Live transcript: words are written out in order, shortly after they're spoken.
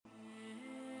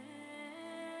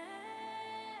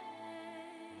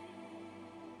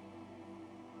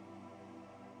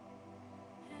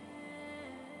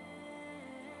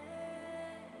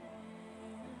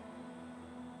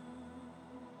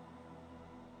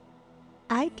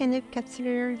Hi, Canuck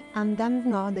Capsular. I'm Dan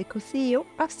the co-CEO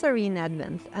of Story in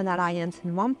Advance, an alliance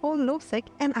in Wampo, Losec,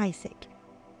 and Isaac.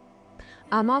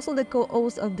 I'm also the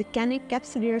co-host of the Canuck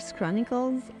Capsulars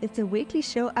Chronicles. It's a weekly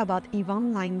show about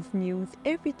Bloodlines news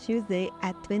every Tuesday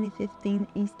at 2015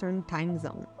 Eastern Time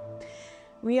Zone.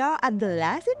 We are at the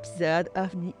last episode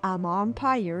of the Amarr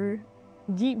Empire,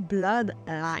 the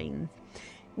Bloodlines.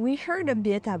 We heard a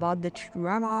bit about the true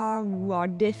Amarr, who are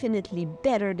definitely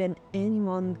better than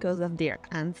anyone because of their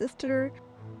ancestor.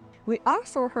 We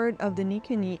also heard of the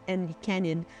Nikuni and the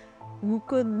Canid, who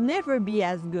could never be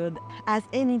as good as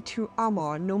any true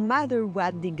Amarr, no matter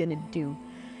what they're gonna do.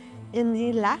 In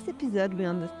the last episode, we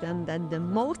understand that the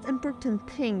most important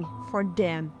thing for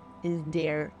them is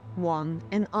their one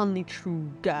and only true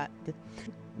God.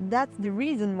 That's the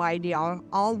reason why they are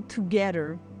all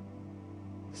together.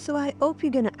 So I hope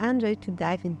you're gonna enjoy to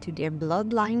dive into their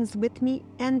bloodlines with me,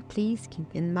 and please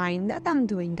keep in mind that I'm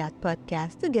doing that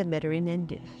podcast to get better in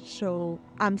English, so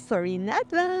I'm sorry in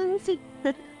advance.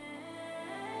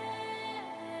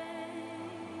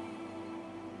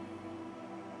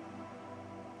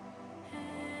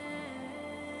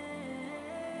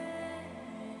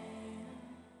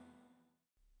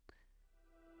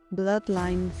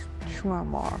 Bloodlines through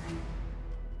Amarr.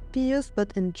 Pious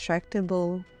but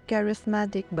intractable,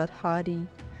 charismatic but haughty,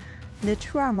 the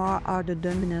true Amarr are the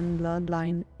dominant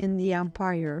bloodline in the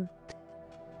Empire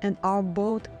and are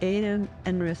both hated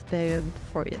and respected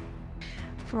for it.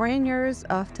 Foreigners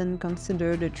often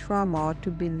consider the true Amarr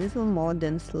to be little more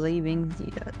than slaving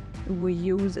zealots who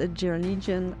use a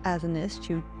religion as an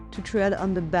excuse to tread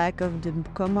on the back of the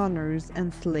commoners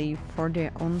and slaves for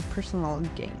their own personal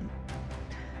gain.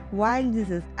 While this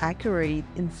is accurate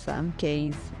in some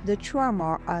cases, the true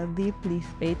Amarr are deeply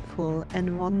faithful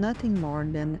and want nothing more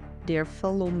than their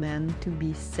fellow men to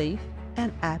be safe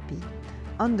and happy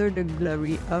under the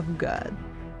glory of God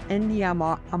and the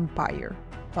Amarr Empire,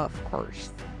 of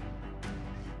course.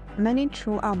 Many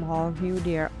true Amarr view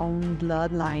their own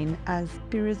bloodline as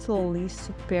spiritually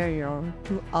superior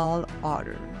to all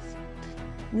others.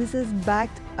 This is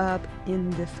backed up in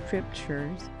the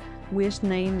scriptures, which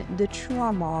name the true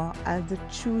Amarr as the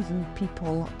chosen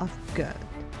people of God,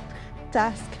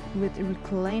 tasked with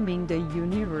reclaiming the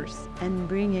universe and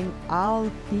bringing all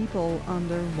people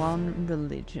under one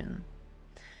religion.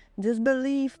 This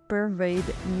belief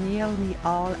pervades nearly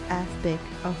all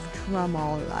aspects of true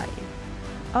Amarr life,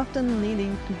 often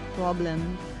leading to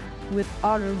problems with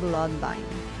other bloodlines,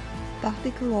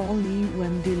 particularly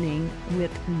when dealing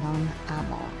with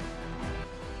non-Amarr.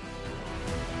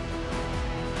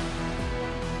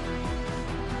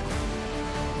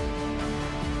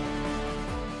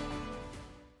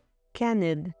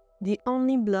 Canid, the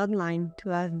only bloodline to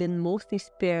have been mostly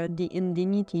spared the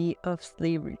indignity of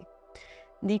slavery.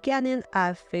 The Canid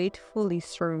have faithfully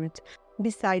served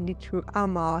beside the true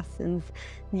Amarr since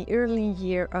the early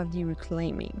year of the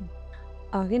reclaiming.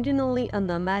 Originally a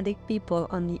nomadic people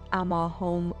on the Amarr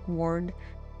home world,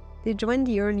 they joined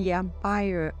the early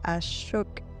empire as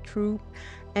shock troops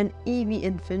and heavy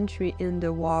infantry in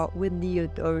the war with the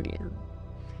Eudorians,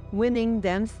 winning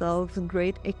themselves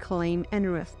great acclaim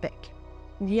and respect.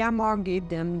 The Amarr gave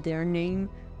them their name,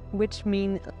 which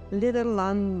means little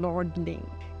landlordling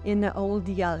in the old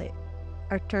dialect,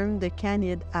 a term the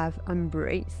Canid have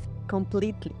embraced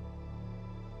completely.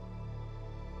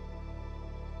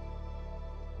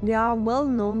 They are well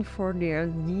known for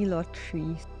their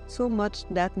zealotry, so much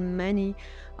that many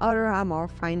other Amarr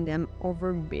find them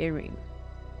overbearing.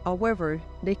 However,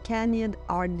 the Canid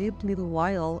are deeply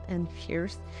loyal and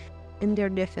fierce in their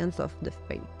defense of the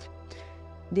faith.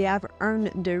 They have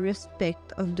earned the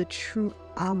respect of the true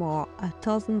Amarr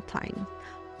 1,000 times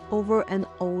over and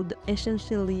hold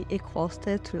essentially equal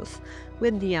status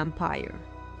with the Empire.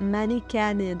 Many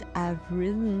Canid have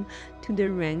risen to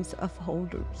the ranks of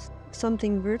holders,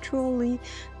 something virtually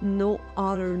no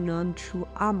other non-true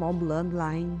Amarr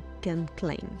bloodline can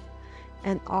claim,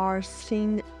 and are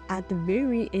seen at the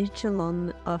very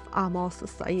echelon of Amarr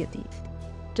society,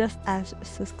 just as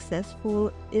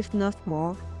successful, if not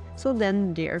more, so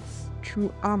than their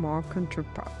true Amarr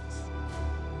counterparts.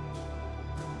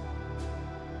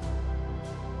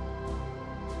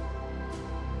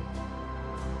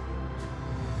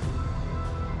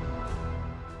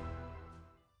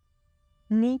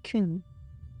 Nikuni,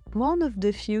 one of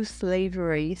the few slave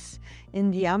races in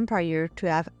the Empire to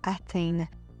have attained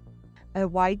a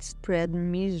widespread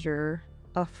measure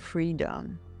of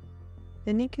freedom.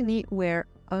 The Nikuni were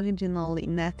originally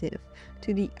native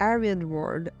to the arid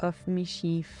world of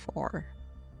Mishi IV.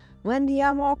 When the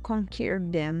Amarr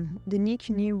conquered them, the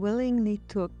Nikuni willingly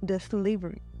took the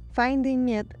slavery, finding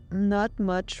it not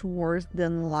much worse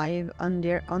than life on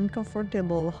their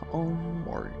uncomfortable home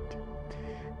world.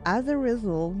 As a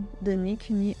result, the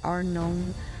Nikuni are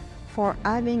known for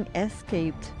having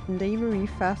escaped slavery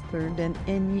faster than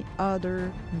any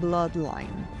other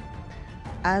bloodline,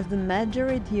 as the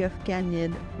majority of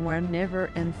Canids were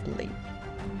never enslaved.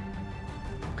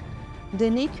 The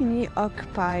Nikuni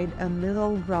occupied a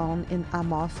middle ground in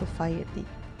Amarr society.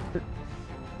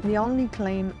 They only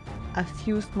claim a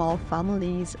few small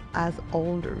families as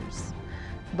holders,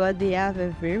 but they have a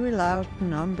very large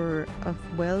number of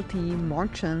wealthy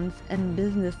merchants and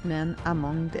businessmen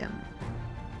among them,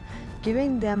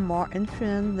 giving them more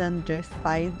influence than their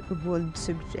size would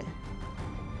suggest.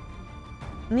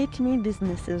 Nikuni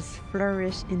businesses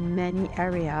flourish in many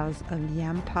areas of the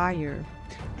empire,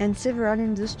 and several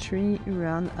industries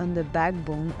run on the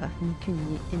backbone of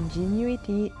Nikuni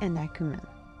ingenuity and acumen.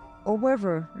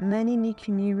 However, many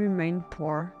Nikuni remain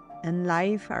poor and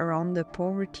live around the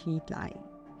poverty line.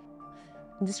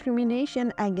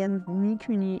 Discrimination against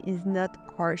Nikuni is not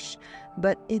harsh,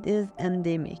 but it is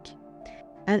endemic.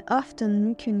 And often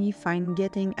Nikuni find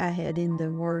getting ahead in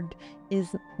the world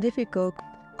is difficult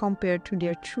compared to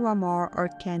their true Amarr or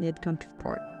Canid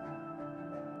counterparts.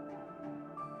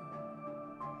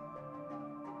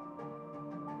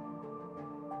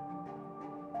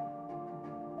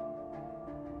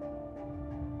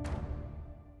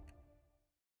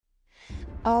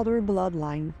 Other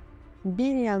bloodline.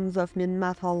 Billions of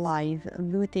mid-metal lives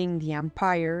looting the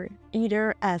empire,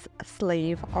 either as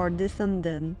slave or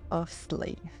descendant of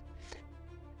slave.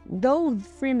 Those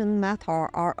free mid-metal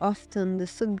are often the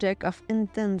subject of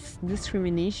intense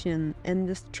discrimination and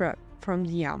distrust from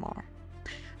the Amarr,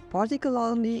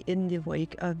 particularly in the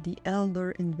wake of the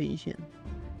Elder invasion.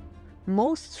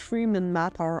 Most free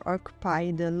mid-metal occupy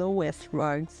the lowest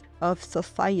rungs of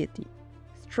society,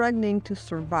 struggling to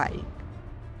survive.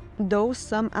 Though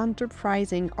some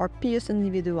enterprising or pious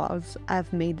individuals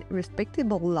have made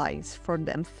respectable lives for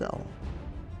themselves.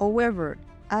 However,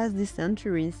 as the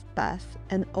centuries pass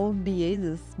and old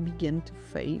behaviors begin to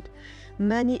fade,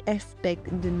 many expect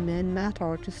the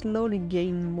mid-metal to slowly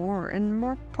gain more and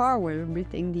more power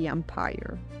within the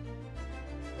empire.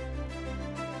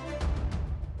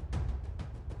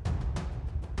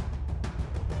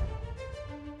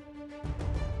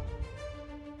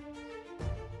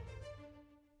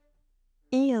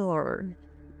 Healer.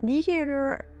 The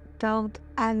healer, without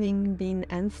having been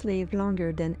enslaved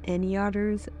longer than any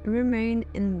others, remain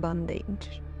in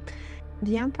bondage.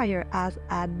 The empire has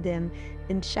had them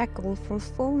in shackles for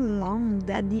so long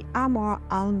that the Amarr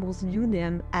almost view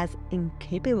them as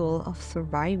incapable of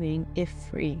surviving if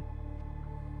free.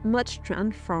 Much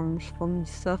transformed from the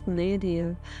soft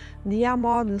native the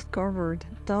Amarr discovered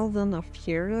thousands of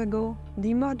years ago,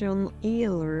 the modern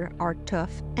healers are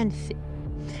tough and sick.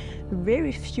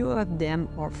 Very few of them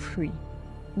are free.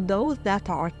 Those that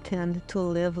are tend to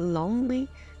live lonely,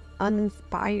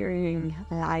 uninspiring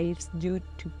lives due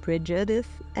to prejudice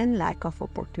and lack of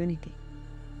opportunity.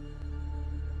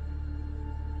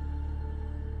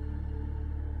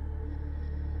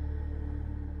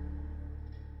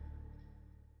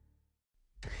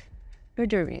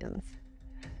 Udarians.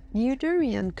 The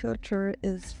Udarian culture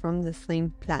is from the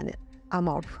same planet,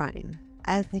 Amarr Prime,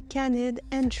 as the Canid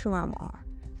and true Amarr.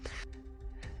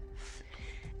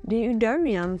 The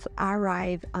Udarians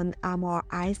arrived on Amarr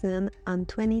Island on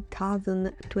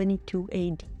 20,022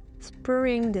 AD,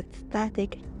 spurring the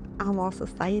static Amarr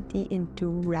society into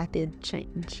rapid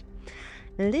change.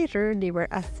 Later, they were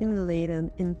assimilated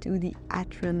into the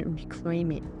Atran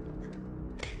reclaiming.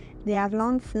 They have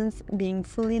long since been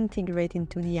fully integrated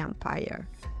into the empire,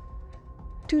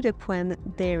 to the point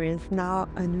there is now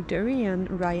an Udarian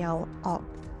royal house.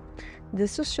 The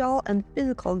social and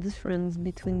physical difference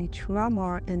between the true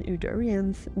Amarr and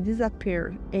Udarians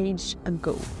disappeared ages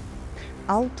ago,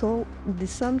 although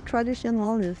some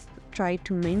traditionalists try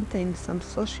to maintain some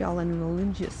social and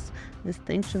religious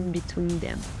distinction between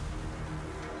them.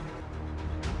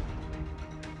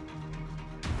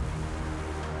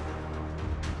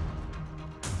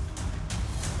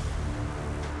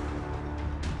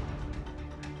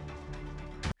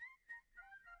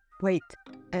 Wait,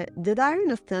 did I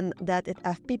understand that it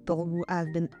has people who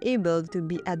have been able to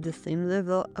be at the same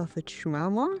level of a true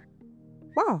Amarr?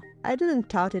 Wow, I didn't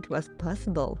thought it was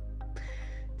possible.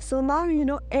 So now you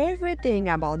know everything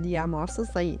about the Amarr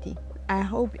society. I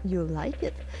hope you like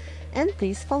it, and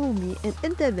please follow me and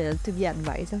hit the bell to be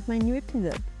advised of my new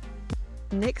episode.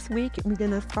 Next week, we're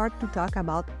gonna start to talk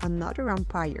about another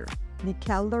empire, the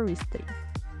Caldari state.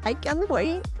 I can't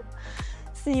wait!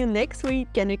 See you next week,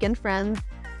 Canuck and friends!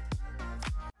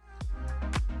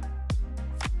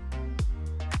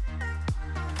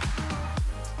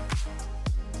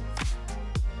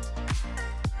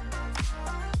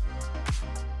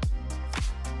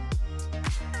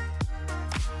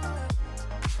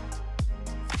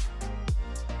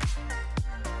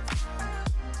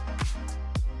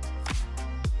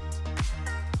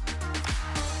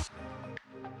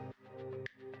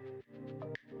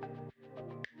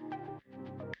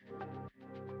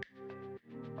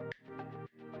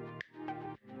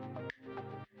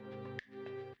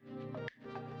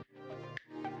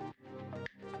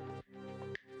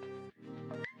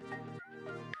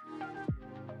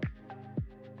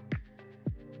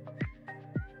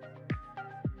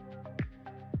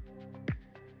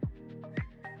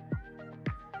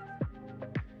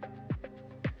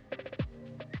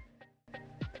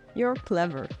 You're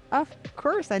clever. Of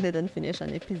course I didn't finish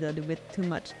an episode with too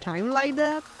much time like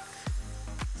that.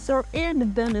 So here's the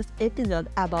bonus episode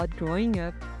about growing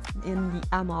up in the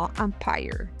Amarr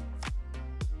Empire.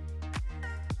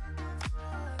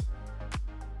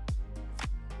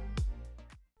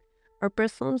 A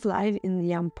person's life in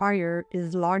the empire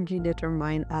is largely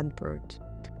determined at birth.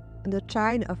 The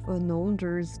child of an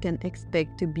elders can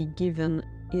expect to be given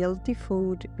healthy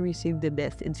food, receive the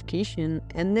best education,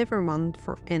 and never want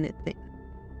for anything.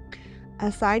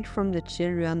 Aside from the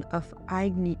children of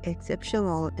highly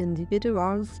exceptional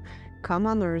individuals,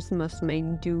 commoners must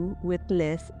make do with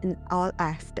less in all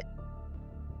aspects.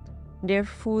 Their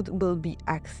food will be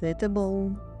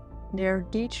acceptable, their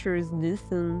teachers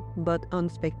decent but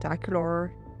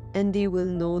unspectacular, and they will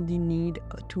know the need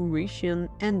to ration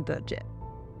and budget.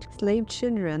 Slave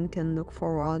children can look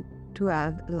forward to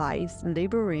have lives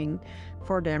laboring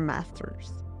for their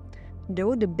masters.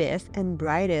 Though the best and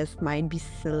brightest might be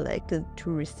selected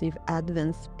to receive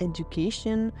advanced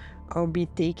education or be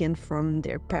taken from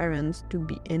their parents to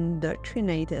be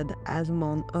indoctrinated as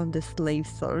one of the slave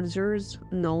soldiers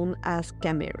known as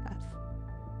chimeras.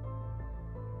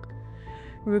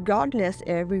 Regardless,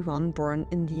 everyone born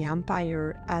in the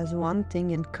empire has one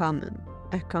thing in common: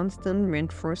 a constant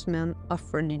reinforcement of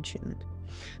religion.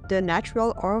 The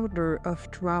natural order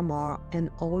of Amarr and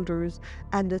elders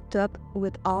at the top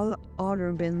with all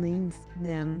other beneath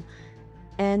them,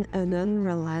 and an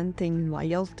unrelenting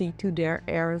loyalty to their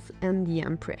heirs and the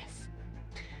Empress.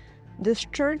 The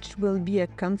church will be a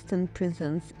constant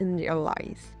presence in their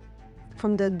lives.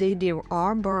 From the day they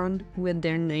are born, with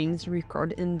their names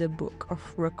recorded in the book of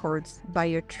records by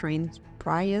a trained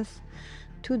priest,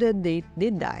 to the day they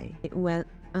die, when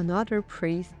another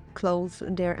priest closes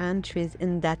their entries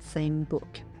in that same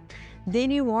book.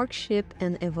 Daily worship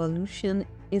and evolution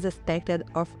is expected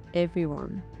of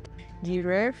everyone. The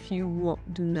rare few who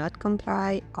do not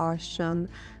comply are shunned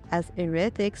as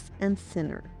heretics and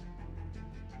sinners.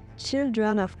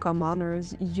 Children of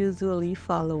commoners usually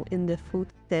follow in the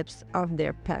footsteps of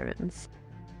their parents.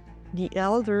 The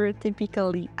elder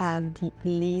typically have the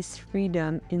least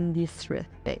freedom in this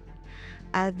respect,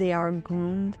 as they are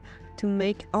groomed to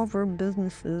make over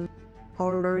businesses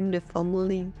or learn the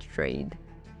family trade.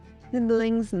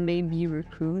 Siblings may be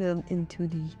recruited into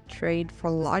the trade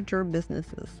for larger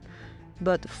businesses,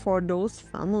 but for those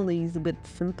families with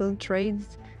simple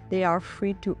trades, they are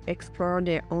free to explore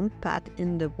their own path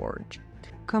in the world.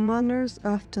 Commoners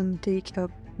often take up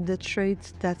the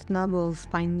trades that nobles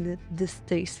find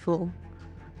distasteful,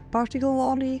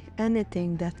 particularly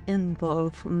anything that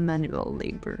involves manual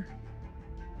labor.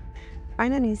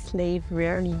 Finally, slaves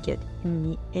rarely get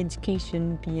any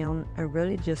education beyond a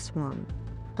religious one.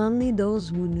 Only those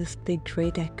who display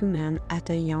great acumen at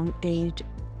a young age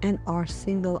and are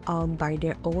singled out by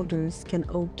their elders can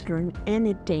hope to learn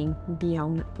anything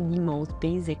beyond the most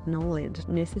basic knowledge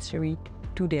necessary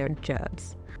to their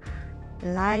jobs.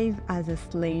 Life as a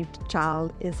slave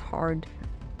child is hard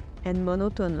and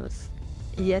monotonous,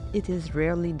 yet it is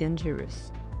rarely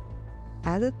dangerous.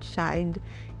 As a child,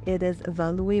 it is a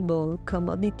valuable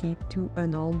commodity to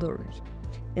an elder.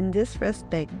 In this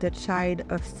respect, the child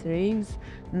of slaves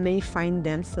may find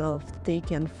themselves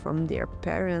taken from their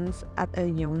parents at a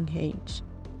young age,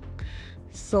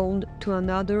 sold to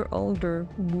another elder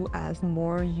who has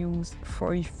more use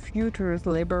for future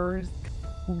laborers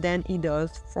than he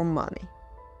does for money.